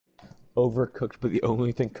Overcooked, but the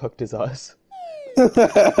only thing cooked is us. Yo,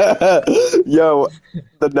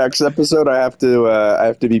 the next episode I have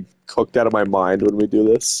to be cooked out of my mind when we do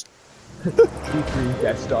this. T3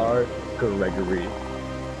 guest star Gregory.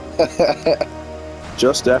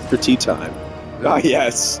 Just after tea time. Ah,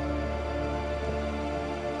 yes.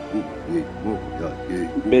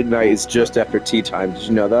 Midnight is just after tea time. Did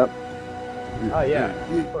you know that? Oh yeah,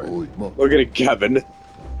 of course. Look at it, Kevin.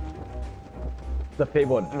 The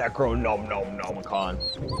fabled Necronomicon.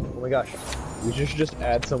 Oh my gosh, we should just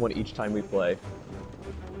add someone each time we play.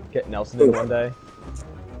 Get Nelson in one day.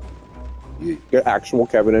 Get actual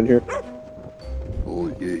Kevin in here. Oh,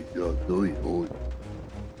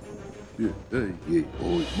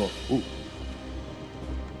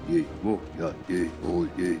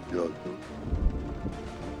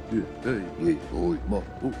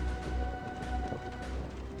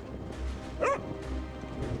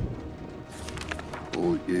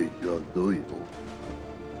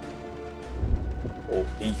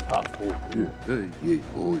 he pop.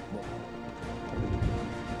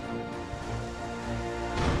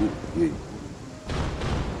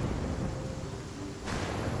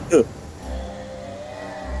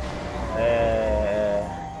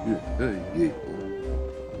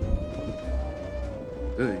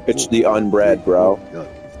 It's the unbread, bro.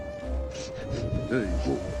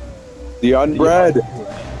 The unbread.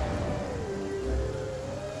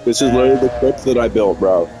 This is literally the clip that I built,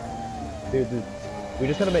 bro. Dude, we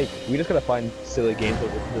just gotta find silly games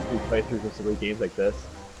like this. Just do playthroughs of silly games like this.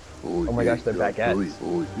 Oh my gosh, they're baguettes.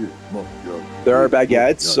 There are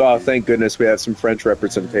baguettes. Oh, thank goodness we have some French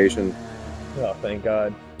representation. Oh, thank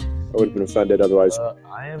God. I would have been offended otherwise.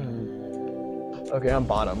 I am. Okay, I'm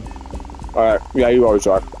bottom. Alright, yeah, you always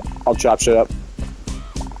are. I'll chop shit up.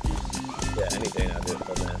 Yeah, anything I do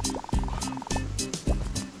for that.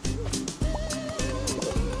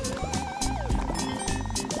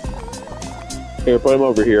 Here, put him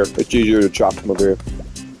over here. It's easier to chop him over here.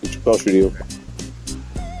 It's closer to you.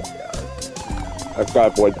 I've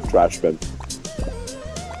got to avoid the trash bin.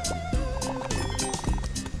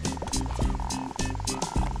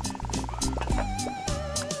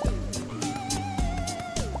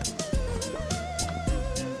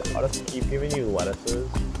 I'll just keep giving you lettuces.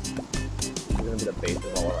 It's gonna be the base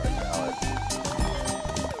of all of our salads.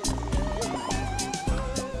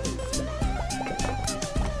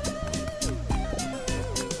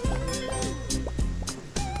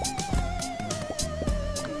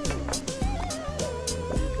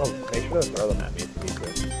 Oh, make sure to throw them at me if you need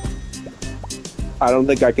to. I don't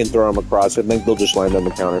think I can throw them across. I think they'll just land on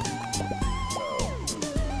the counter.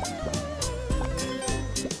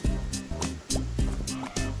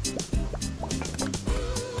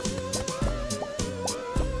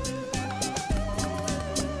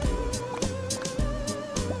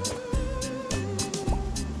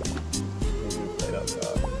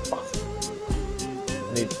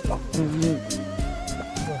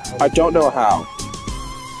 I don't know how.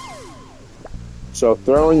 So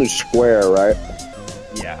throwing is square, right?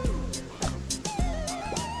 Yeah.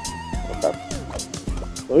 Okay.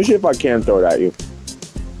 Let me see if I can throw it at you.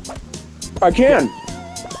 I can!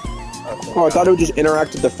 Oh, I thought it would just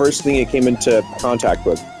interact with the first thing it came into contact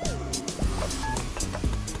with.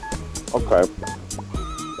 Okay.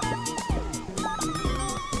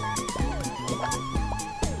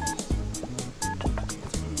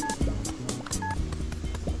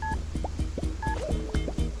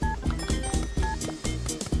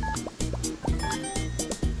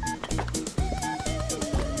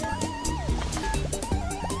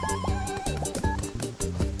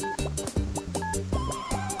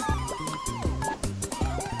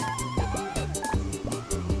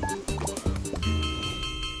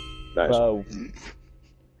 Nice.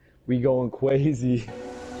 We going crazy.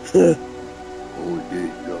 Oh,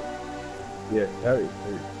 Yeah, Harry.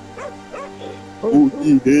 Oh,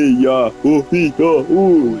 yeah. Oh, yeah.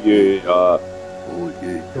 Oh,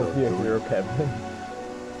 yeah. Don't be a hero, Kevin.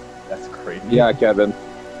 That's crazy. Yeah, Kevin.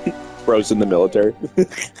 Bros in the military.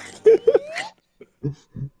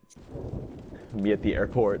 Me at the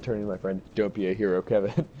airport turning to my friend, don't be a hero,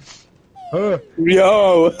 Kevin.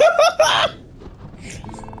 Yo!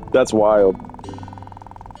 That's wild.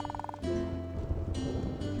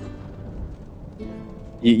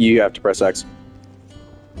 You have to press X.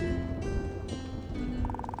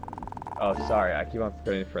 Oh, sorry, I keep on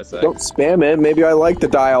forgetting for a sec. Don't spam it. Maybe I like the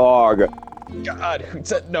dialogue. God, who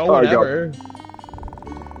said no Oh, one go. ever?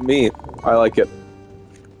 Me. I like it.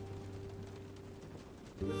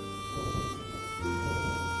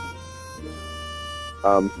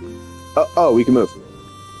 Oh, we can move.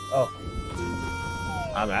 Oh.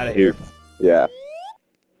 I'm out of here. Yeah.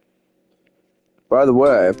 By the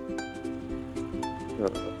way,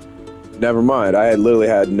 never mind. I had literally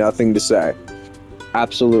had nothing to say.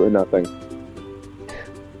 Absolutely nothing.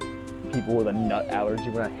 People with a nut allergy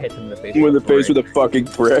when I hit them in the face. With the face with a fucking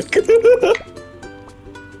brick.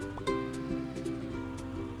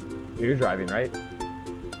 You're driving, right?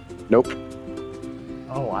 Nope.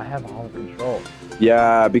 Oh, I have all the control.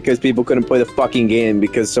 Yeah, because people couldn't play the fucking game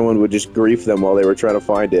because someone would just grief them while they were trying to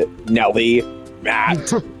find it. Nelly,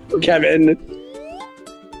 Matt, Kevin.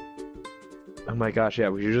 Oh my gosh, yeah,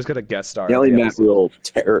 we should just get a guest star. Nelly, Matt, real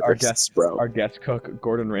terrorists, bro. Our guest cook,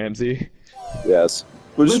 Gordon Ramsay. Yes.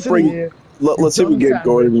 We'll just bring. Let's see if we get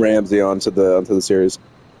Gordon Ramsay onto the series.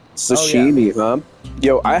 Sashimi, huh?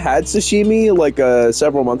 Yo, I had sashimi like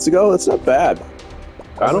several months ago. That's not bad.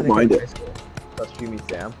 I don't mind it. Sashimi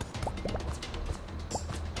Sam.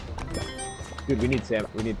 Dude, we need Sam.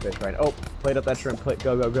 We need fish, right? Oh, plate up that shrimp. Plate.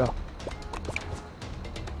 Go, go, go.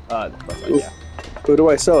 Yeah. Who do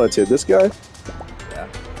I sell it to? This guy? Yeah.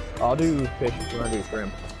 I'll do fish if you want to do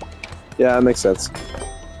shrimp. Yeah, that makes sense.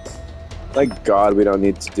 Thank God we don't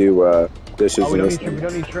need to do dishes. Oh, we don't need shrimp. We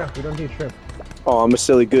don't need shrimp. We don't need shrimp. Oh, I'm a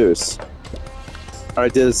silly goose. I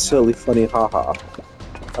did a silly, funny haha.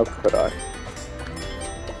 How could I?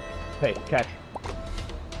 Hey, catch.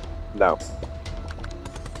 No.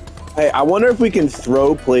 Hey, I wonder if we can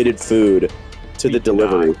throw plated food to the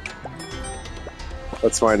delivery.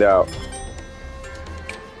 Let's find out.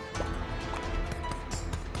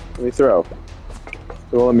 Let me throw.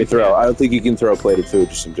 Well, let me throw. I don't think you can throw plated food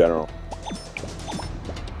just in general.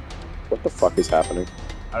 What the fuck is happening?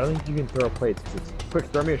 I don't think you can throw plates. Quick,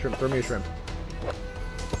 throw me a shrimp. Throw me a shrimp.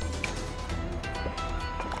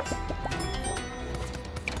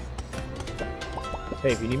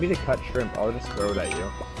 Hey, if you need me to cut shrimp, I'll just throw it at you.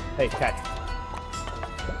 Hey, catch.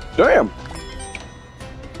 Damn!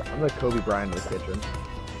 I'm the Kobe Bryant of the kitchen.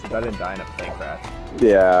 Since I didn't die in a plane crash.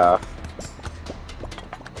 Yeah.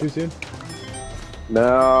 Too soon?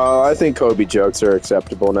 No, I think Kobe jokes are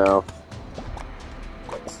acceptable now.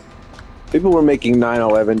 People were making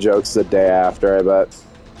 9/11 jokes the day after, I bet.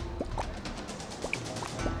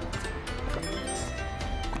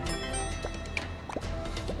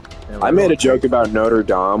 I made a joke about Notre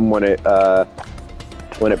Dame when it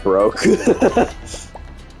broke.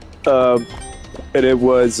 And it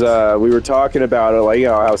was, we were talking about it, like, you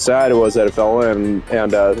know, how sad it was that it fell in,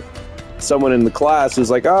 and someone in the class was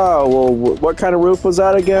like, oh, well, what kind of roof was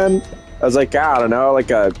that again? I was like, I don't know, like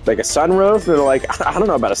a sunroof? And they're like, I don't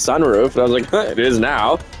know about a sunroof. And I was like, it is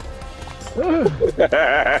now.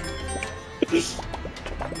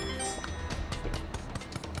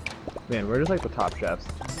 Man, we're just like the top chefs.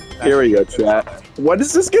 Here we go, chat. When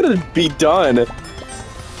is this gonna be done?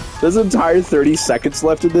 There's an entire 30 seconds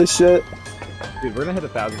left of this shit. Dude, we're gonna hit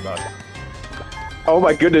 $1,000. Oh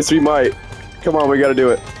my goodness, we might. Come on, we gotta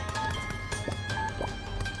do it.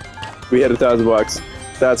 We hit $1,000.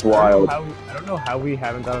 That's wild. I don't know how we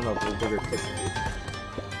haven't gotten a little bigger tip.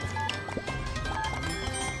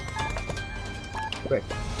 Quick.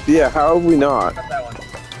 Yeah, how have we not? Cut that one.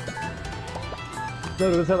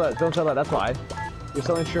 No, don't sell that. Don't sell that. That's why. You're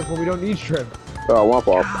selling shrimp when we don't need shrimp. Oh, womp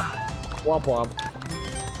womp. Womp womp.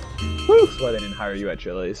 That's why they didn't hire you at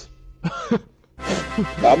Chili's.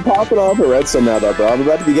 I'm popping off a redstone now, though, bro. I'm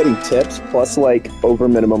about to be getting tips plus, like, over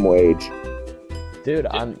minimum wage. Dude,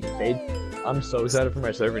 I'm so excited for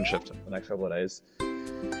my serving shift in the next couple of days.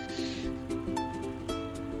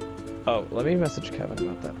 Oh, let me message Kevin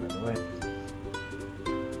about that, by the way.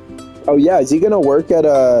 Oh yeah, is he gonna work at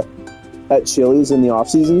Chili's in the off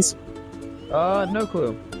seasons? No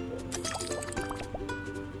clue.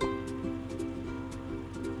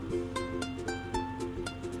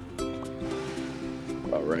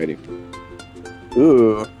 Alrighty.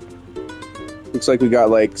 Ooh. Looks like we got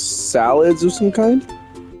like salads of some kind.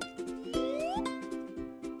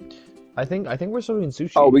 I think we're serving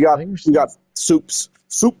sushi. Oh, we got soups.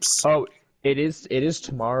 Oh, it is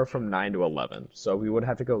tomorrow from 9 to 11. So we would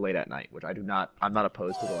have to go late at night, which I'm not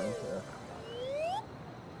opposed to going to.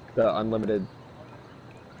 The unlimited.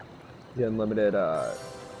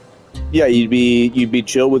 Yeah, you'd be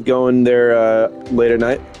chill with going there late at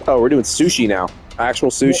night. Oh, we're doing sushi now. Actual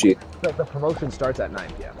sushi. The promotion starts at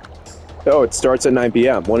 9 p.m. Oh, it starts at 9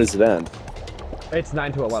 p.m. When does it end? It's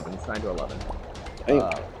 9 to 11. It's 9 to 11.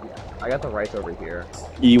 Yeah. I got the rice over here.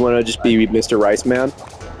 You want to just be Mr. Rice Man?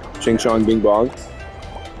 Ching chong bing bong.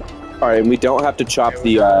 All right, and we don't have to chop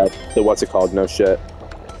the what's it called? No shit.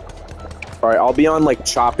 All right, I'll be on like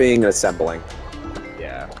chopping and assembling.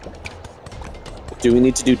 Yeah. Do we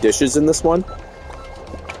need to do dishes in this one?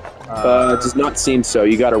 It does not seem so.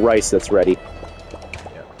 You got a rice that's ready.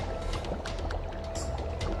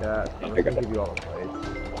 Yeah. Yeah, I'm just gonna give you all the plates.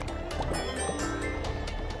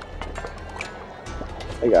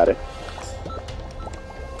 I got it.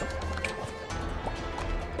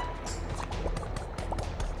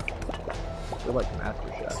 You're like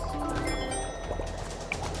master chefs.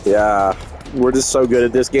 Yeah, we're just so good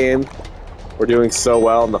at this game. We're doing so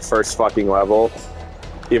well in the first fucking level.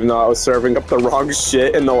 Even though I was serving up the wrong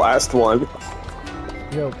shit in the last one.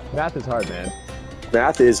 You know, math is hard, man.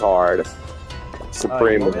 Math is hard.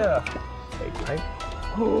 Supreme. Yeah. Hey, right?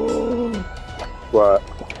 What?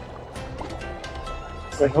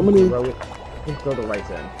 Wait, how many? You can throw the rice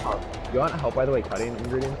in. You want help, by the way, cutting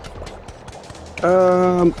ingredients?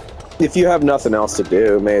 If you have nothing else to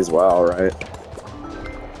do, may as well, right?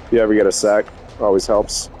 If you ever get a sec, always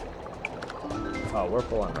helps. Oh, we're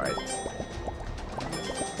full on rice.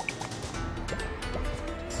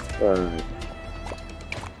 Alright.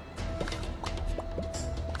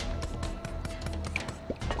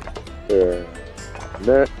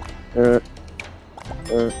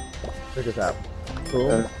 Check this out.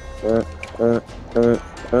 Cool.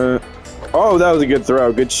 Oh, that was a good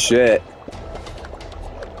throw. Good shit.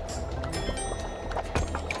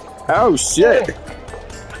 Oh, shit.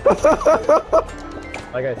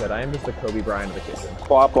 Like I said, I am just the Kobe Bryant of the kitchen.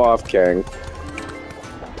 Pop off, King.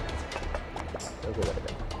 Don't do that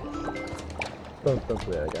again. Don't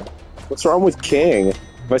do that again. What's wrong with King?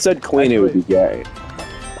 If I said Queen, it would be gay.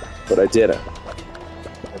 But I didn't. I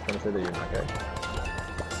was gonna say that you're not gay.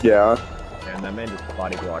 Yeah. And that man just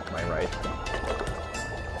body blocked my rice.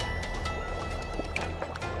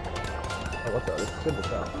 Oh, what's up? This is good to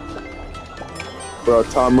sell. Bro,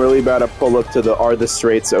 Tom really about to pull up to the Are the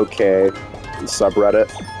Straights Okay subreddit.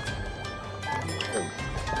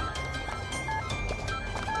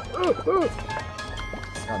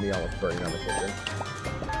 Got me almost burning down the kitchen.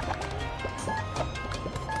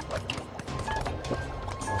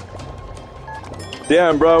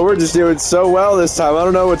 Damn, bro, we're just doing so well this time. I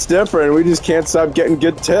don't know what's different. We just can't stop getting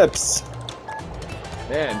good tips.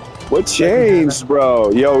 Man. What changed,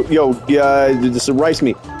 bro? Yo, just rice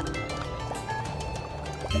me.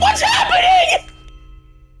 What's happening?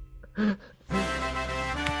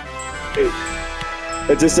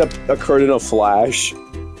 It just occurred in a flash.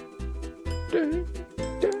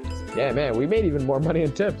 Yeah, man, we made even more money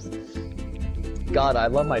in tips. God, I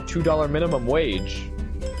love my $2 minimum wage.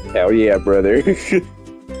 Hell yeah, brother. Sorry,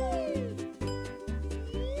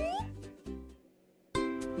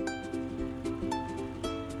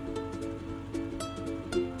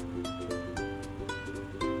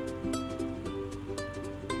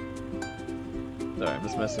 I'm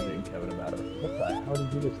just messaging Kevin about it. What the hell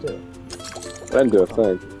did you just do? I didn't do a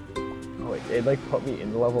thing. Oh wait, it like put me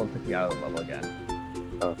in the level and took me out of the level again.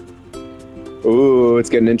 Oh. Ooh, it's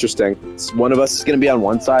getting interesting. One of us is gonna be on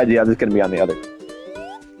one side, the other's gonna be on the other.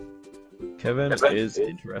 Kevin is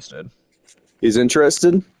interested. He's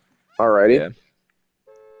interested? Alrighty. Yeah.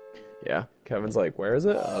 Yeah. Kevin's like, where is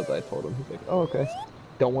it? I told him. He's like, oh, okay.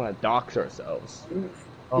 Don't want to dox ourselves.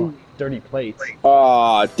 Oh, dirty plates.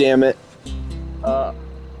 Aw, damn it.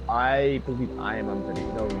 I believe I am on dirty.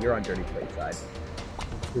 No, you're on dirty plate side.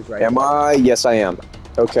 Who's right? Am I? Yes, I am.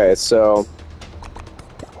 Okay, so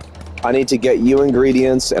I need to get you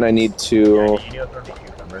ingredients, and I need to. Yeah, you need to throw the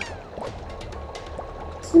cucumber.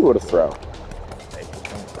 Ooh, what a throw! Hey,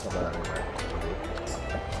 don't put that everywhere.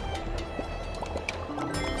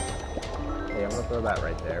 Hey, I'm gonna throw that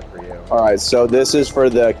right there for you. All right, so this is for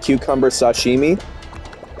the cucumber sashimi.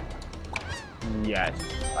 Yes.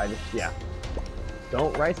 Yeah.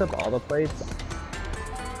 Don't rice up all the plates.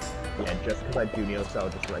 Yeah, just because I do need to sell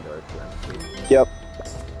just regular shrimp, please. Yep.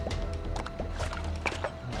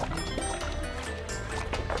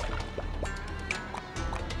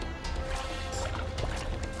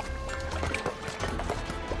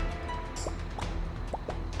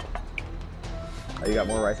 Oh, you got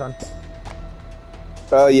more rice on?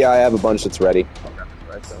 Oh yeah, I have a bunch that's ready. I'll grab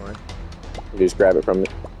the rice, don't worry. You just grab it from me,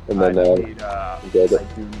 and then I do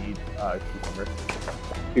need cucumber.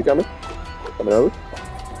 Cucumber? Coming over?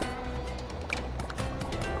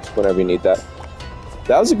 Just whenever you need that.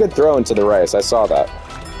 That was a good throw into the rice. I saw that.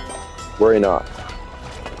 Worry not.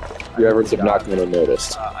 Whoever have not going to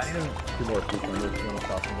notice. I need 2 more cucumbers. You want to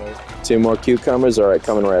toss those? 2 more cucumbers? Alright,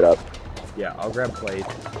 coming right up. Yeah, I'll grab plates.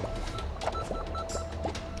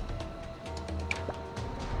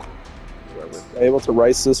 Able to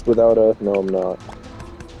rice this without a... No, I'm not.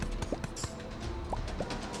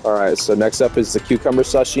 Alright, so next up is the cucumber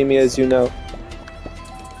sashimi, as you know.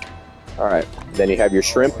 Alright, then you have your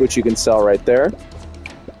shrimp, which you can sell right there.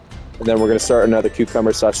 And then we're going to start another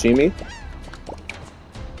cucumber sashimi.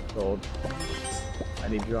 Sold. I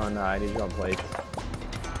need you on plates.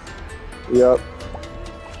 Yep.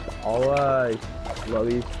 I'll blow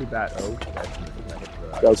these two bat. Oh,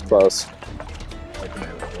 That was close.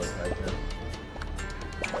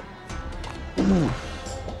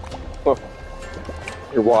 Oh,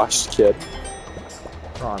 you're washed, kid.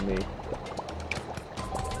 On me.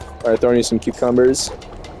 Alright, throwing you some cucumbers.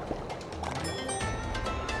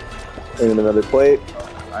 And another plate.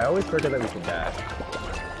 I always forget that we can dash.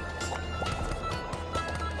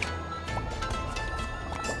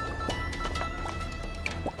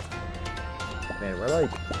 Man, we're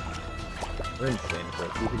insane for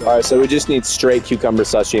it. Alright, so we just need straight cucumber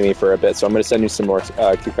sashimi for a bit, so I'm gonna send you some more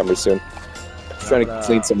cucumbers soon. Just trying to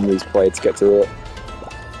clean some of these plates, get through it.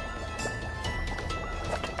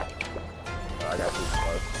 I got too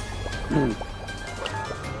close.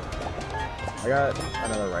 I got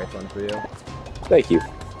another rice one for you. Thank you.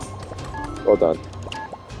 Well done.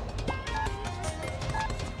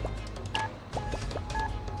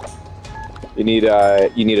 You need a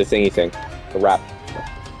thingy thing. A wrap.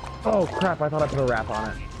 Oh crap, I thought I put a wrap on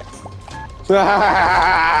it.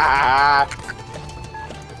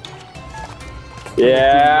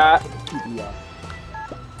 Yeah.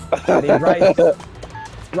 I need rice.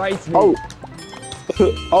 Rice meat. Oh.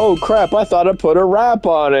 Oh crap, I thought I put a wrap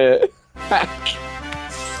on it.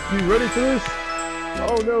 You ready for this?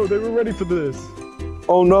 Oh no, they were ready for this.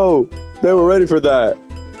 Oh no, they were ready for that.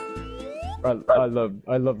 I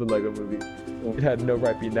love the Lego movie. It had no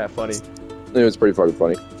right being that funny. It was pretty fucking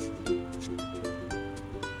funny.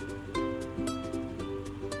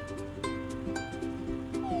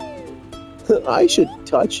 I should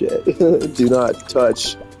touch it. Do not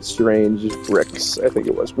touch strange bricks. I think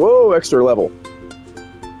it was. Whoa, extra level.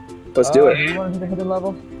 Let's do it. Do you want to do the hidden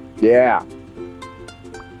level? Yeah.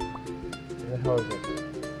 Where the hell is it?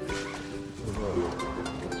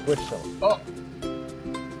 Switch them. Oh!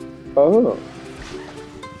 Oh.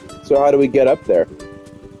 So how do we get up there?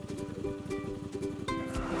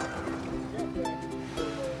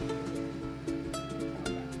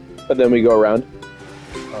 And then we go around.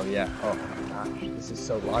 Oh yeah. Oh my gosh. This is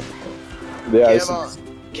so logical. Yeah, this is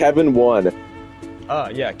Kevin won.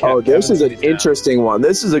 Yeah. Oh, this is an interesting one.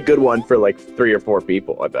 This is a good one for like 3 or 4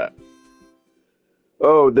 people, I bet.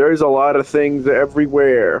 Oh, there's a lot of things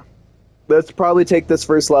everywhere. Let's probably take this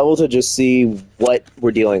first level to just see what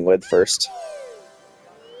we're dealing with first.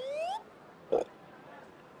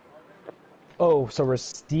 Oh, so we're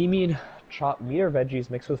steaming chopped meat or veggies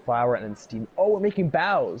mixed with flour and then steam. Oh, we're making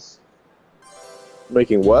bows.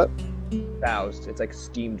 Making what? Bows. It's like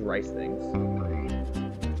steamed rice things.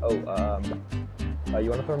 Oh, you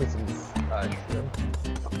want to throw me some shrimp?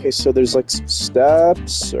 Okay, so there's like some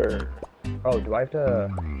steps, or... Oh, do I have to...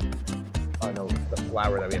 Oh no, the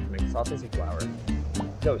flour that we have to make. Sausage and flour.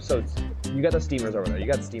 No, so it's... You got the steamers over there. You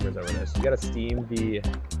got steamers over there. So you gotta steam the...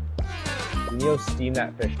 You need to steam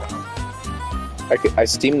that fish down. I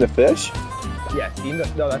steam the fish? Yeah, steam the...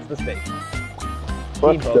 No, that's the steak.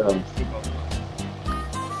 What Steam both of them. Steam both of them.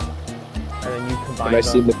 And then you combine Can I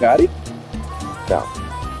steam the patty? No.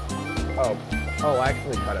 Oh, I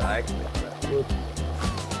actually cut it. Oops.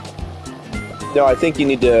 No, I think you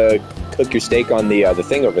need to cook your steak on the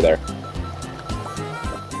thing over there.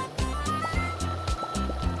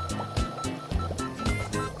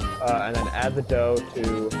 And then add the dough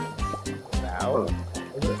to... Bow?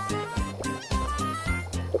 What is it?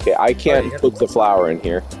 Okay, I can't cook the flour in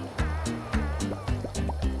here.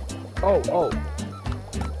 Oh no.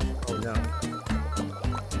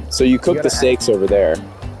 So you cook the steaks over there.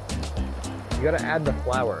 You gotta add the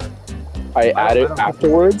flour. I add it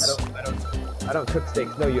afterwards? I don't cook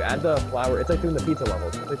steaks. No, you add the flour. It's like doing the pizza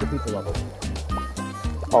levels. It's like the pizza levels.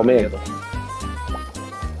 Oh man.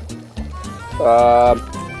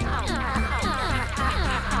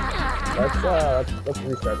 Let's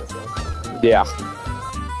restart this one. Yeah.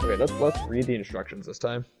 Okay, let's read the instructions this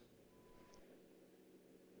time.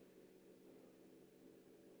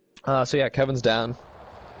 So yeah, Kevin's down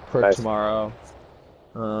for Nice. tomorrow.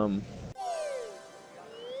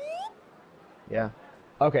 Yeah.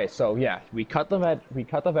 Okay, so yeah, we cut the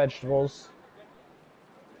vegetables.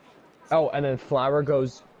 Oh, and then flour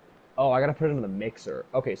goes. Oh, I gotta put it in the mixer.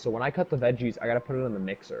 Okay, so when I cut the veggies, I gotta put it in the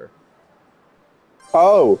mixer.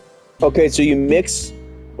 Oh, okay. So you mix.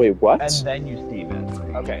 Wait, what? And then you steam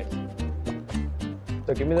it. Okay.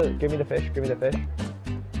 So give me the fish. Give me the fish.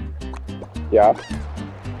 Yeah.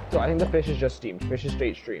 So I think the fish is just steamed. Fish is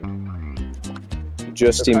straight steamed.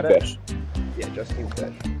 Just So steamed cut it. fish. Yeah, just steamed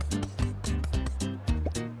fish.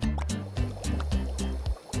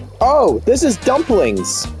 Oh, this is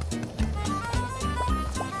dumplings.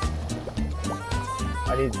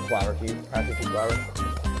 I need flour. Can you pass me some flour?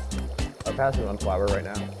 I'll pass me on flour right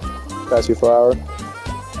now. Pass you flour.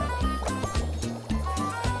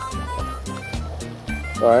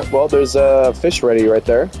 All right. Well, there's fish ready right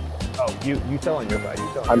there. Oh, you sell on your side.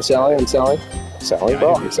 You sell on I'm your selling. side. I'm selling. Selling,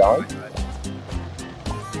 bro. I'm selling.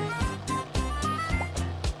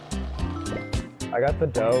 I got the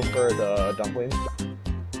dough for the dumplings.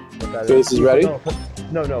 So this is ready?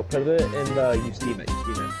 No, put it in the, you steam it.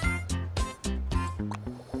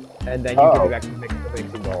 And then you give it back to the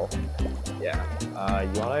mixing bowl. Yeah.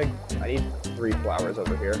 I need 3 flours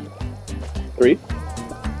over here. 3?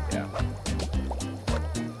 Yeah.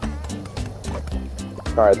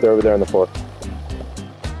 All right, they're over there on the floor.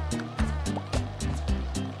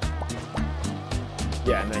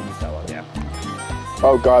 Yeah, and then you sell them, yeah.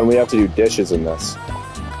 Oh god, we have to do dishes in this.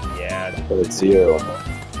 Yeah. But it's you.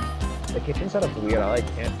 The kitchen setup's weird. I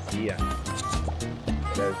can't see it.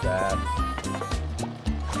 There's that.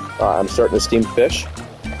 I'm starting to steam fish.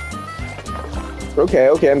 Okay,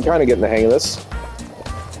 I'm kind of getting the hang of this.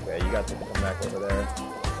 Okay, you got to come back over there.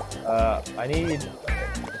 I need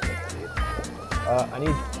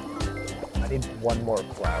 1 more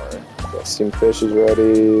flour. Yeah, steamed fish is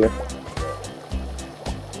ready.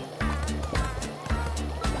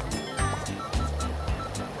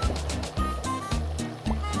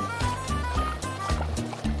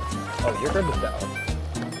 Oh, you're good to sell.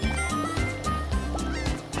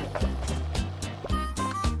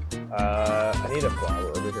 I need a flour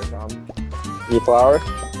over here, Tom. Need flour?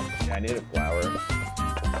 Yeah, I need a flour.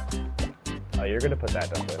 Oh, you're gonna put that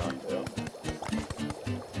dumpling on too.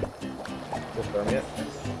 Just throw me it.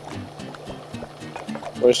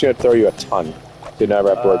 We're just gonna throw you a ton. You never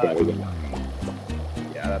have to work on it again.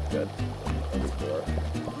 Yeah, that's good.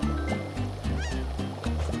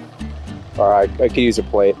 Alright, I could use a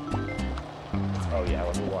plate. Oh yeah,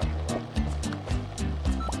 let me wash them up.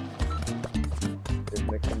 Here's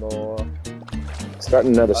mixing bowl.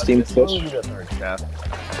 Starting another steamed this fish. will need a 3rd chef.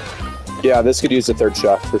 Yeah, this could use a 3rd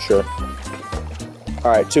chef for sure.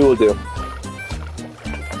 Alright, 2 will do.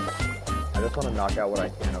 I just want to knock out what I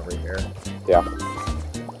can over here. Yeah. Okay.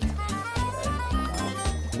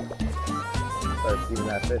 Start steaming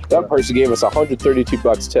that fish. That person gave us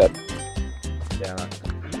 $132 tip. Damn it.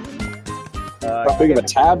 How big of a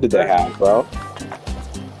tab did they have, bro?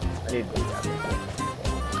 I need to do that.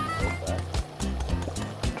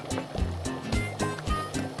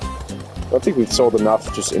 I don't think we've sold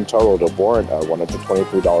enough just in total to warrant a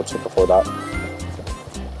 $123 tip before that.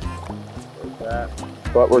 There's that.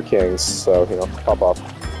 But we're kings, so, you know, pop off.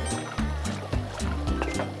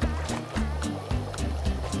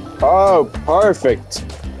 Oh, perfect!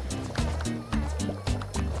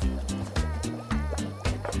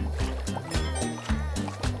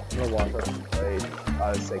 I'm gonna wash up the plate.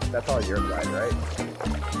 That's all your side, right?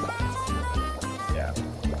 Yeah.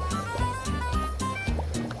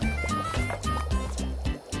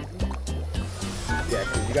 Yeah,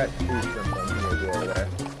 because you got 2 shrimp ones you do over there.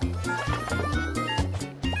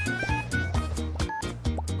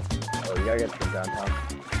 Oh, you gotta get shrimp down, Tom.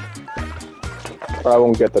 I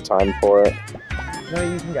won't get the time for it. No,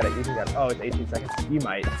 you can get it. Oh, it's 18 seconds. You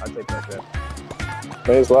might. I'd say push it.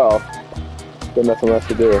 May as well. Got nothing left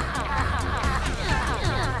to do.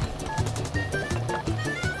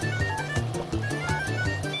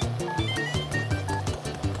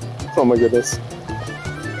 Oh my goodness.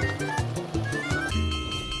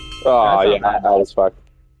 Oh yeah, that was fucked.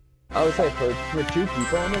 I would say for 2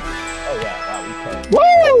 people on this. Oh yeah, wow, we could.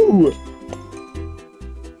 Woo!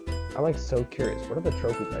 I'm like so curious. What are the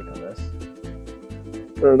trophies like on this?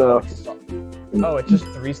 I don't know. Oh, it's just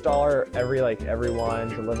 $3 everyone,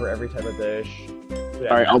 deliver every type of dish. Yeah,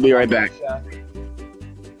 Alright, I'll be right back.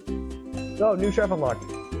 No, new chef unlocked.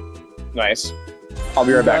 Nice. I'll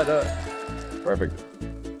be right back. Perfect.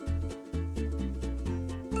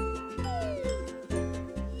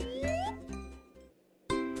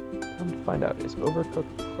 Come to find out, is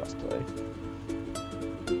Overcooked crust today?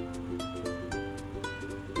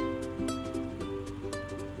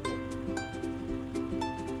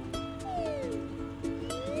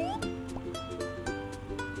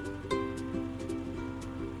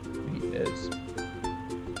 Is.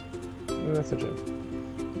 Message him.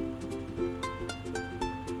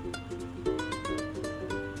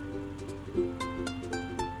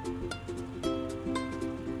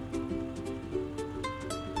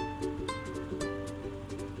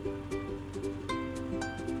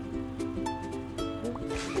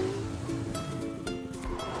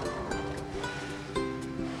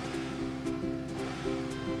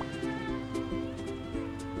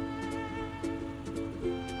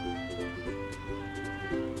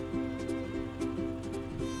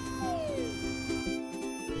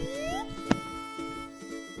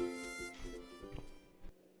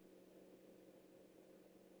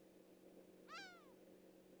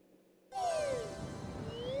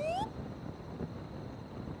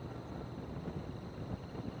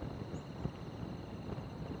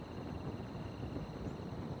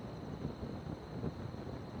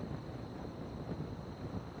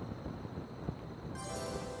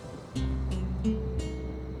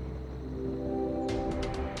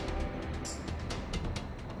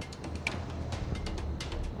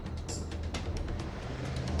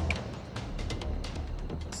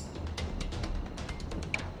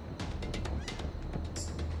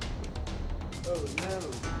 Oh no.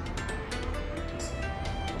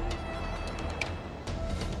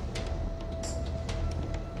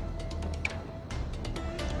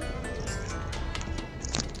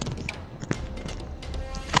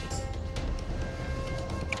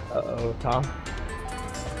 Uh-oh, Tom.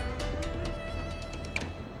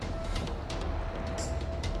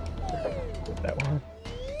 Get that one.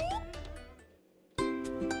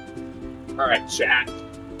 Alright, chat.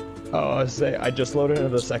 Oh, I just loaded into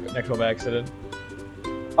the next one by accident.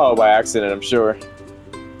 Oh, by accident, I'm sure.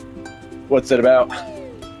 What's it about?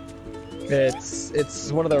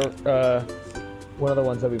 It's one of the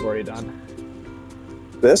ones that we've already done.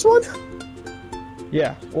 This one?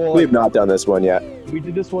 Yeah. Well, We've not done this one yet. we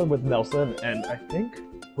did this one with Nelson, and I think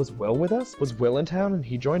was Will with us? Was Will in town and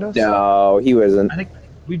he joined us? No, he wasn't. I think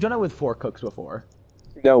we've done it with 4 cooks before.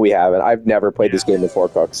 No, we haven't. I've never played this game with 4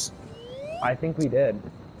 cooks. I think we did.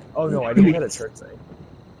 Oh no, I didn't get a church thing.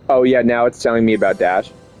 Oh yeah, now it's telling me about Dash.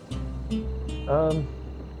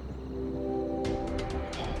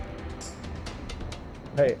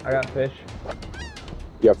 Hey, I got fish.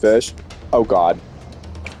 You got fish? Oh god.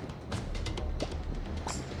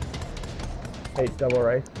 Hey, double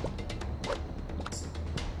rice.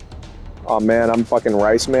 Oh man, I'm fucking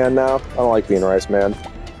rice man now. I don't like being rice man.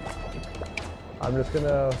 I'm just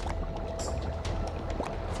gonna.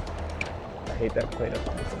 I hate that plate up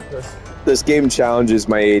on the sensor. This game challenges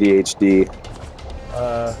my ADHD.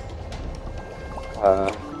 Oh,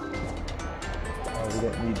 we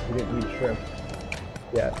didn't need shrimp.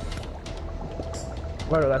 Yeah.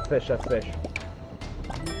 No, that's fish. That's fish.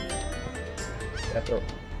 Yeah, throw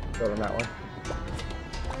it on that one.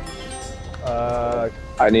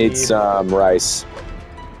 I need some rice.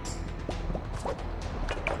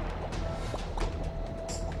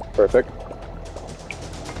 Perfect.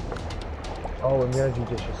 Oh, I'm gonna do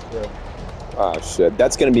dishes too. Oh shit,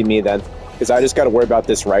 that's gonna be me then. Because I just gotta worry about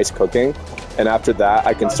this rice cooking, and after that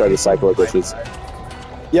I can start a cycle of dishes.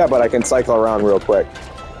 Yeah, but I can cycle around real quick.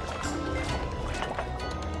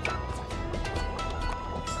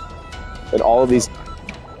 And all of these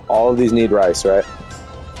need rice, right?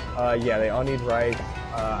 Yeah, they all need rice.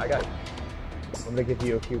 I'm gonna give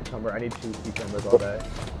you a cucumber. I need 2 cucumbers all day.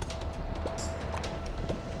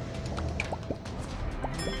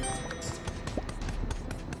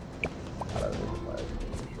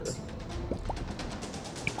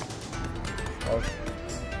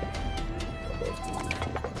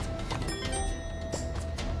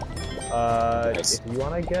 Nice. If you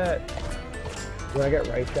wanna get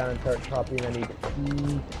rice down and start chopping, I need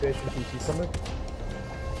 2 fish and 2 cucumbers.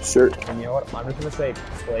 Sure. And you know what? I'm just gonna say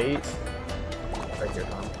plate right here,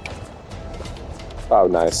 Tom. Oh,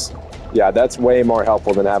 nice. Yeah, that's way more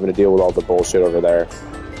helpful than having to deal with all the bullshit over there.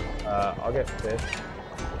 I'll get fish.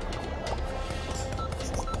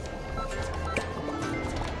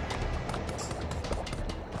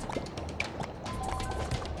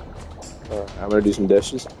 I'm gonna do some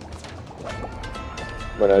dishes.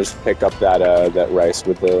 I'm gonna just pick up that that rice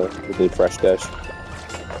with the fresh dish.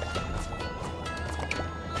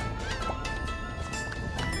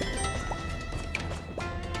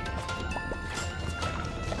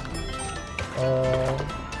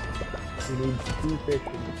 You need 2 fish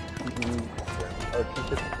and 2 shrimp, or 2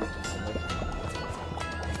 fish and 2 cucumbers.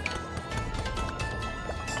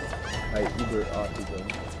 My Uber autism.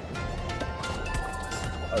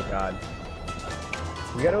 Oh god.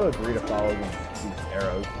 We gotta agree to follow these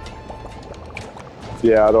arrows.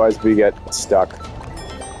 Yeah, otherwise we get stuck.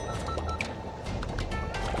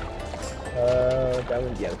 That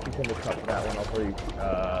one, yeah, the cucumber cut for that one. I'll throw you,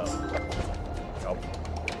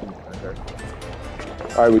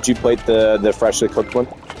 Alright, would you plate the freshly cooked one?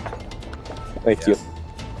 Thank you.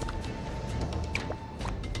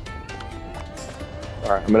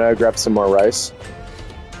 Alright, I'm gonna grab some more rice.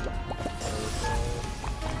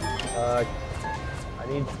 I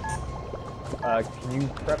need, can you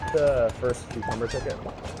prep the first cucumber ticket?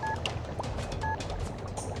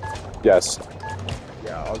 Yes,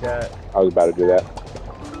 Yeah, I'll get, I was about to do that.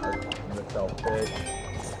 I'm gonna sell fish.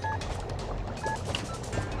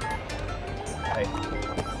 Hey,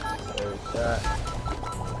 there's that.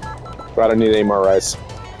 But I don't need any more rice.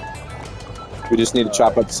 We just need to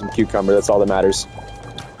chop up some cucumber, that's all that matters.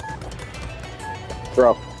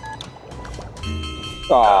 Throw.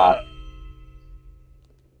 Aw.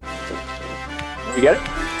 You get it?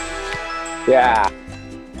 Yeah.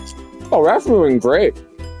 Oh, we're actually doing great.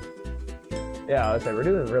 Yeah, I was like, we're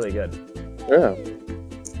doing really good. Yeah.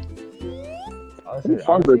 Honestly, I'm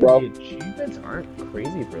hungry, bro. The achievements aren't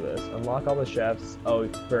crazy for this. Unlock all the chefs. Oh,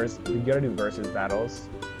 first, you gotta do versus battles.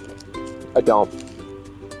 I don't.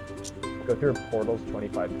 Go through portals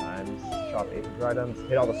 25 times. shop apex items,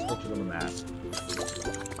 hit all the switches on the map.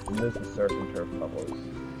 And there's the surf and turf levels.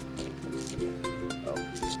 Oh.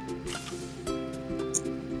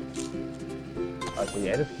 So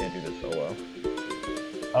yeah, I just can't do this solo.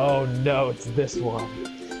 Oh no, it's this one.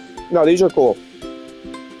 No, these are cool.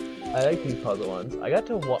 I like these puzzle ones. I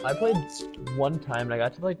played one time and I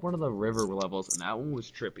got to like one of the river levels and that one was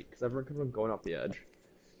trippy because everyone kept on going off the edge.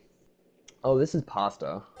 Oh, this is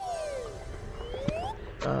pasta.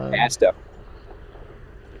 Pasta.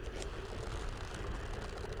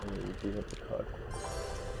 You have to cook.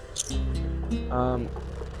 I'll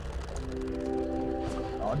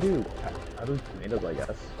do tomatoes, I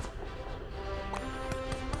guess.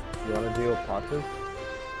 You want to do pastas?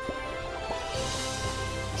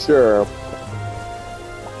 Sure.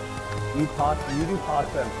 You do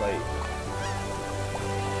pasta and plate.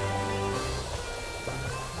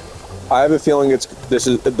 I have a feeling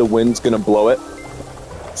the wind's gonna blow it,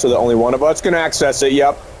 so that only one of us can access it.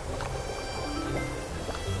 Yep.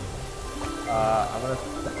 I'm gonna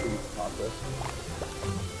do pasta.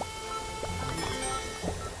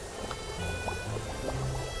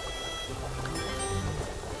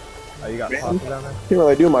 Oh, you got pasta down there? Can't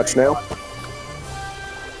really do much now.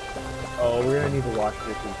 Oh, we're gonna need to wash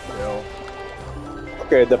dishes still.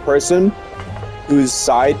 Okay, the person whose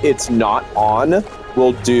side it's not on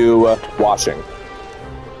will do washing.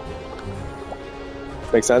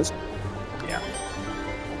 Make sense? Yeah.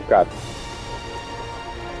 God.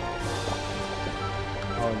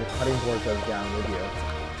 Oh, and the cutting board goes down with you.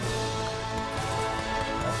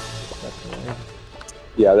 That's annoying.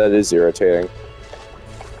 Yeah, that is irritating.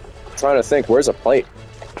 I'm trying to think, where's a plate?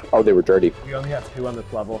 Oh, they were dirty. We only have 2 on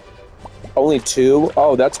this level. Only 2?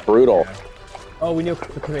 Oh, that's brutal. Yeah. Oh, we need to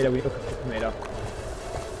cook the tomato. We need to cook the tomato.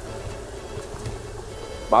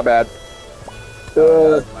 My bad.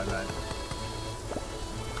 My bad.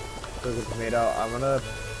 There's a tomato. I'm gonna.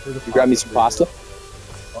 You grab me some pasta?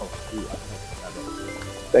 Oh, shoot.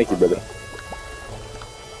 Thank you, brother.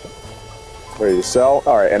 Ready to sell?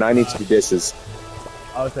 Alright, and I need to do dishes.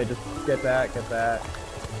 I would say just get that, get that.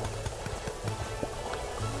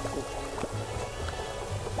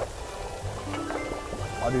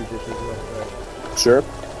 I'll do dishes real quick. Sure.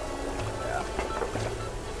 Yeah.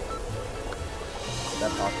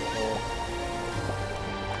 That pasta cold.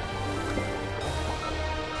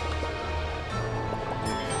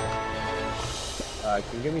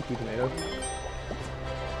 Can you give me 2 tomatoes?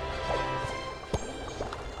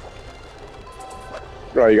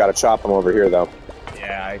 Oh, you gotta chop them over here, though.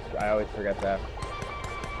 Yeah, I always forget that.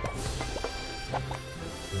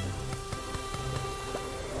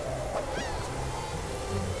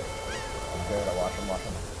 Okay, wash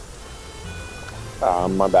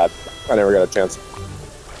them. My bad. I never got a chance.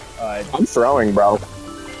 I'm throwing, bro. Can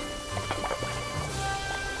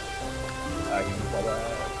you pull that?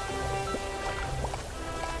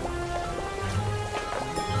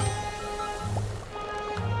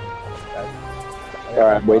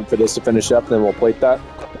 Alright, waiting for this to finish up, then we'll plate that.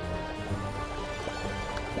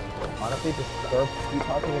 Honestly, just keep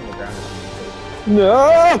tossing in the ground if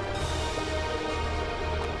No!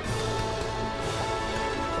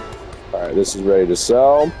 Alright, this is ready to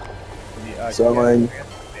sell. you need. Selling.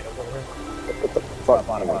 What the fuck?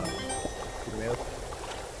 Bottom.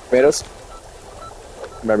 Tomatoes?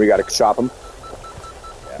 Remember, you gotta chop them.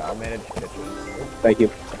 Yeah, I'll manage kitchen. Thank you.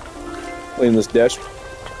 Clean this dish.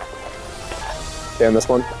 Okay, and this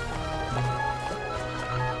one.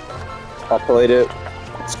 I'll plate it.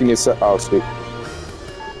 Just give me a sec. Oh, sweet.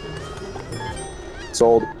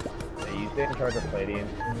 Sold. Yeah, you stay in charge of plating.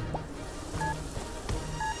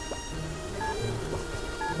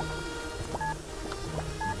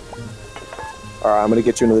 Alright, I'm gonna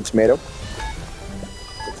get you another tomato.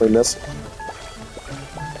 Clean this. That's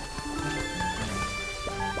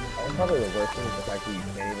probably the worst thing is the fact that you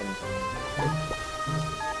can't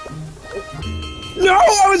even. No!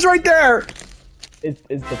 I was right there! Is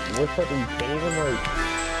the worst part that you can't even like.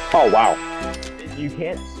 Oh, wow. You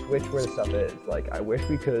can't switch where the stuff is. Like, I wish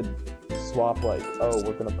we could swap, like, oh,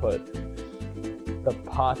 we're gonna put the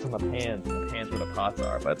pots on the pans where the pots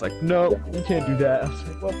are. But it's like, no, you can't do that. I was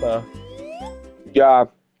like, what the? Yeah.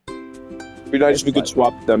 It'd be nice if we could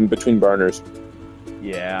swap them between burners.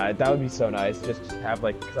 Yeah, that would be so nice. Just have,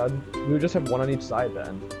 like, we would just have one on each side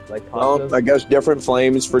then. Like, Well, pastas. I guess different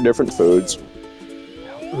flames for different foods.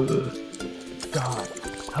 God.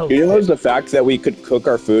 You know the fact that we could cook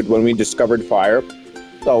our food when we discovered fire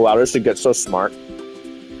that allowed us to get so smart?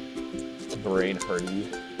 Brain hurting.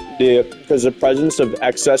 Because the presence of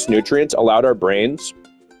excess nutrients allowed our brains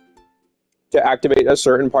to activate a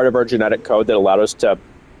certain part of our genetic code that allowed us to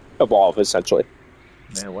evolve, essentially.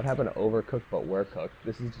 Man, what happened to Overcooked but we're cooked?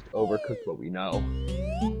 This is just Overcooked what we know.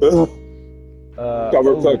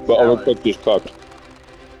 Overcooked, but salad. Overcooked is cooked.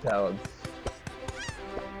 Salads.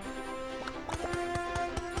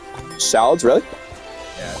 Salads, really?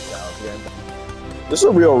 Yeah, salads again. This is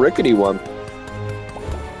a real rickety one.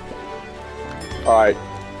 Alright.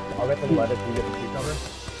 I'll get the lettuce, you get the cucumber?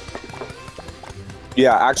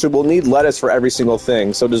 Yeah, actually, we'll need lettuce for every single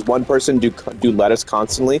thing. So does one person do lettuce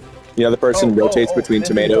constantly? The other person rotates between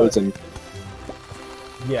tomatoes and...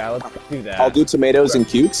 Yeah, let's do that. I'll do tomatoes and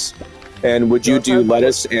cukes. And would you do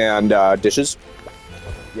lettuce and dishes?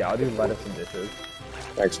 Yeah, I'll do lettuce and dishes.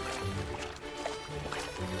 Thanks.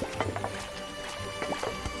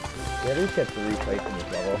 Yeah, at least get 3 plates in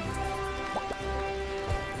this level.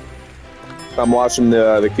 I'm watching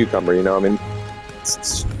the cucumber, you know, I mean,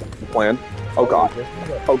 it's the plan. Oh god.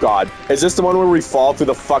 Oh god. Is this the one where we fall through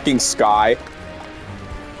the fucking sky?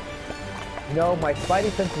 No, my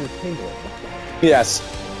spidey sense is tingling. Yes.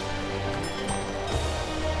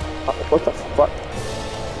 What the fuck? Is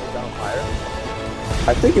it on fire?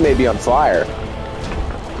 I think it may be on fire.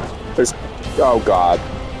 There's... Oh god.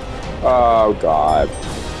 Oh god.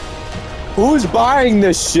 Who's buying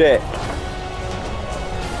this shit?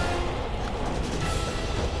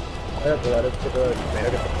 Get the lettuce, get the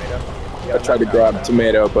tomato, get the tomato. I tried to grab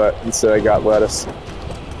tomato, but instead I got lettuce.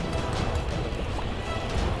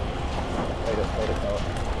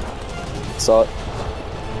 Saw it.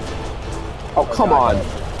 Oh, come on.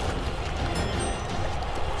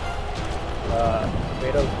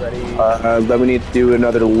 Tomatoes ready. Then we need to do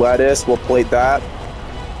another lettuce. We'll plate that.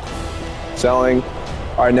 Selling.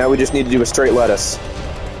 Alright, now we just need to do a straight lettuce.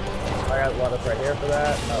 I got lettuce right here for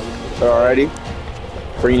that. Alrighty.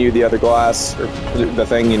 Bringing you the other glass, or the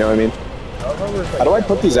thing, you know what I mean? How do I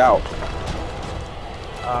put these out?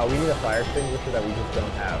 We need a fire extinguisher that we just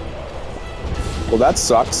don't have. Well, that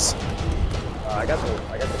sucks. I got the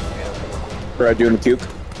tomato. Alright, doing the cuke.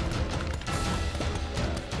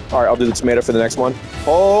 Alright, I'll do the tomato for the next one.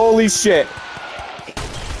 Holy shit!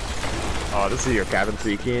 Oh, this is your cabin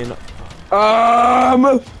speaking. You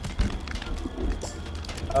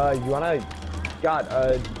wanna... God,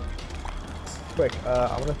 quick,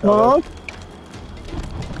 I wanna sell this.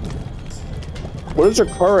 What is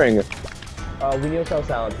occurring? We need to sell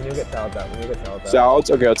salads. We need to get salads out. Salads?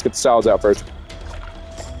 Okay, let's get the salads out first.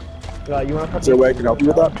 You wanna put Is there a way I can help you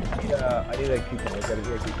with that? I need a cucumber. Gotta get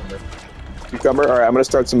a cucumber. Cucumber? Alright, I'm gonna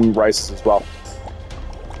start some rice as well.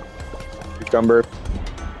 Cucumber.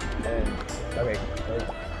 And, okay.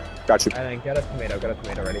 Got you. And then get a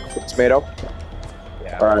tomato ready. Tomato?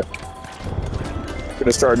 Yeah. Alright.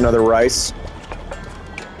 Gonna start another rice.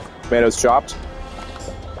 Tomatoes chopped.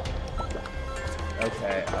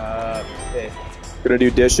 Okay, fish. Gonna do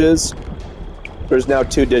dishes. There's now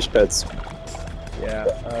 2 dish pits. Yeah,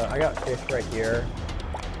 I got fish right here.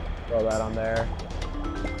 Throw that on there.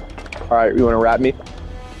 Alright, you wanna wrap me?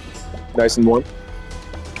 Nice and warm.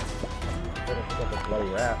 What's a bloody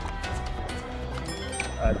wrap?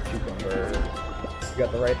 Cucumber. You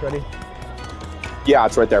got the rice ready? Yeah,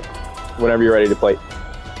 it's right there. Whenever you're ready to plate.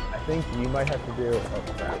 I think you might have to do... Oh,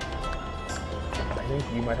 crap. I think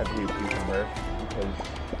you might have to do cucumber, because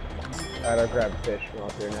I'd grab fish from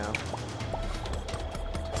up here now.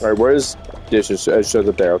 Alright, where's dishes? It shows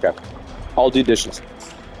up there, okay. I'll do dishes.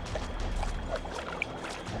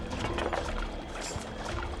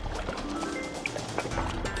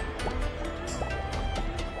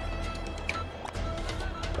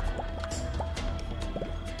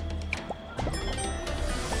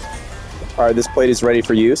 Alright, this plate is ready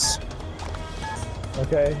for use.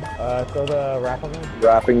 Okay, throw the wrap on there.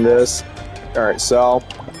 Wrapping this. Alright, sell.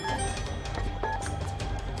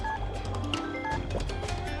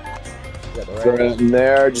 Throw it in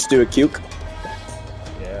there, just do a cuke.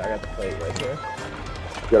 Yeah, I got the plate right here.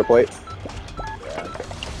 You got a plate? Yeah.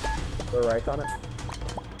 Throw rice on it.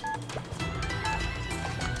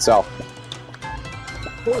 Sell.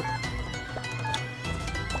 Cool.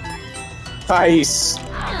 Nice!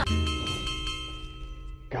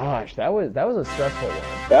 Gosh, that was a stressful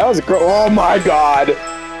one. That was a oh my god!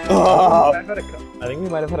 Oh. I think we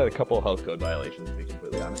might have had a couple of health code violations, to be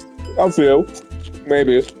completely honest. A few.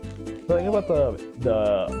 Maybe. The thing about the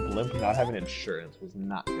blimp not having insurance was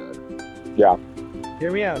not good. Yeah.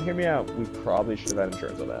 Hear me out, We probably should have had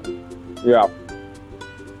insurance on that. Yeah.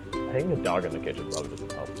 I think the dog in the kitchen probably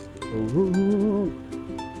doesn't help.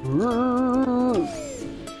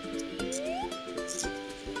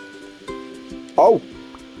 Oh!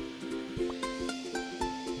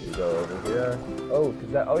 We go over here. Oh,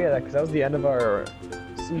 cause that was the end of our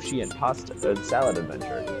sushi and pasta salad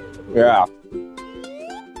adventure. Yeah.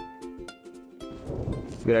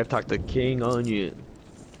 Good, I've talked to King Onion.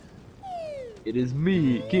 It is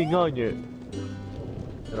me, King Onion.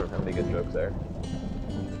 I don't have any good jokes there.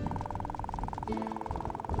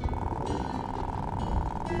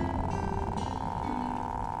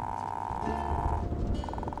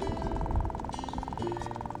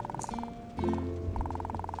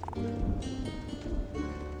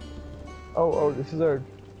 Oh, this is our...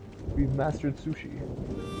 We've mastered sushi.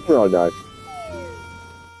 Oh, no.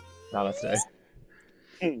 Not us today.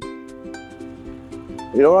 You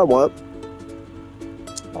know what I want?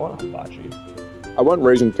 I want a hibachi. I want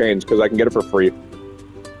Raisin Canes because I can get it for free.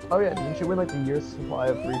 Oh yeah, didn't you win like a year's supply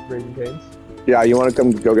of free Raisin Canes? Yeah, you want to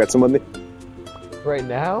come go get some with me? Right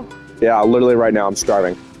now? Yeah, literally right now. I'm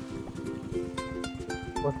starving.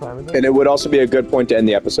 What time is it? And it would also be a good point to end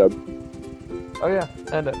the episode. Oh yeah,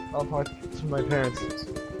 end it. I'll talk to my parents.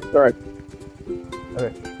 Alright.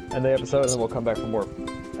 Okay, end the episode and then we'll come back for more.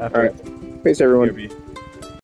 After Alright. Peace, everyone. BRB.